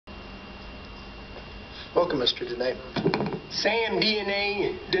Welcome, Mr. Dene. Sam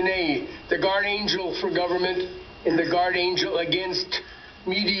DNA Dene, the guard angel for government and the guard angel against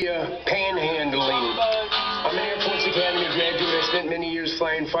media panhandling. I'm an Air Force Academy graduate. I spent many years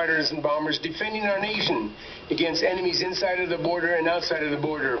flying fighters and bombers defending our nation against enemies inside of the border and outside of the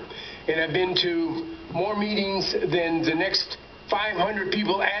border. And I've been to more meetings than the next 500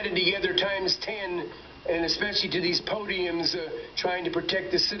 people added together times 10, and especially to these podiums trying to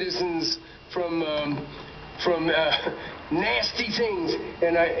protect the citizens from nasty things.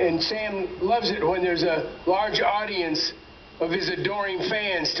 And Sam loves it when there's a large audience of his adoring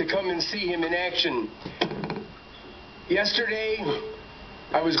fans to come and see him in action. Yesterday,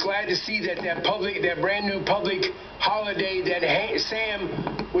 I was glad to see that brand new public holiday that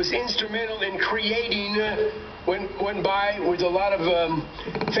Sam was instrumental in creating went by with a lot of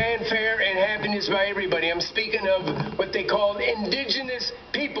fanfare and happiness by everybody. I'm speaking of what they call Indigenous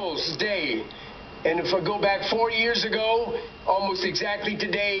Peoples Day. And if I go back 4 years ago, almost exactly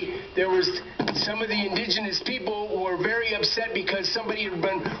today, there was some of the indigenous people were very upset because somebody had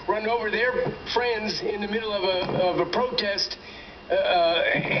run over their friends in the middle of a protest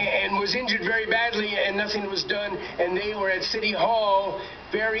and was injured very badly, and nothing was done. And they were at City Hall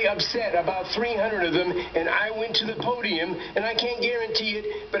very upset, about 300 of them. And I went to the podium, and I can't guarantee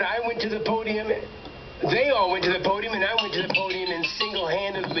it, but I went to the podium. They all went to the podium, and I went to the podium and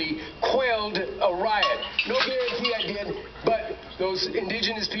single-handedly quelled a riot. No guarantee I did, but those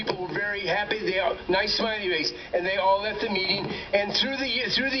indigenous people were very happy. They all, nice smiley face, and they all left the meeting. And through the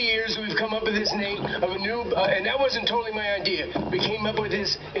years, we've come up with this name of a new, and that wasn't totally my idea. We came up with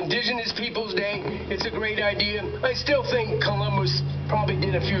this Indigenous Peoples Day. It's a great idea. I still think Columbus probably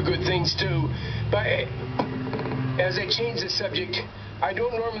did a few good things too. But as I change the subject, I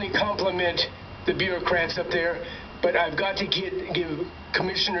don't normally compliment the bureaucrats up there, but I've got to give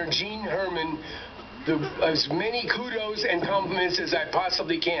Commissioner Herman as many kudos and compliments as I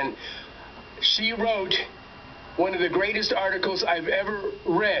possibly can. She wrote one of the greatest articles I've ever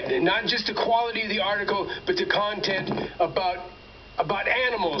read, and not just the quality of the article, but the content about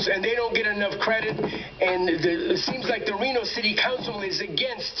animals, and they don't get enough credit. And it seems like the Reno City Council is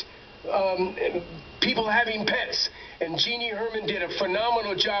against people having pets, and Herman did a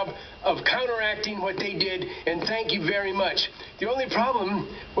phenomenal job of counteracting what they did, and thank you very much. The only problem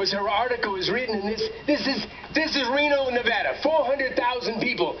was her article was written in this is Reno, Nevada, 400,000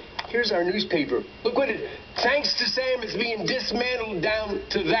 people. Here's our newspaper. Look what thanks to Sam, it's being dismantled down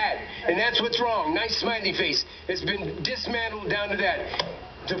to that, and that's what's wrong. Nice smiley face. It's been dismantled down to that.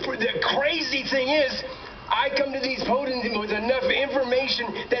 The crazy thing is, I come to these podiums with enough information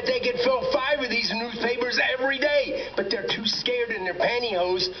that they could fill 5 of these newspapers every day, but they're too scared in their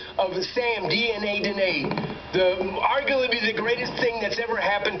pantyhose of Sam DNA Dene, arguably the greatest thing that's ever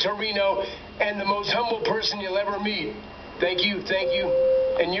happened to Reno, and the most humble person you'll ever meet. Thank you,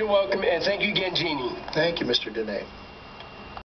 and you're welcome, and thank you again, Jeannie. Thank you, Mr. Dene.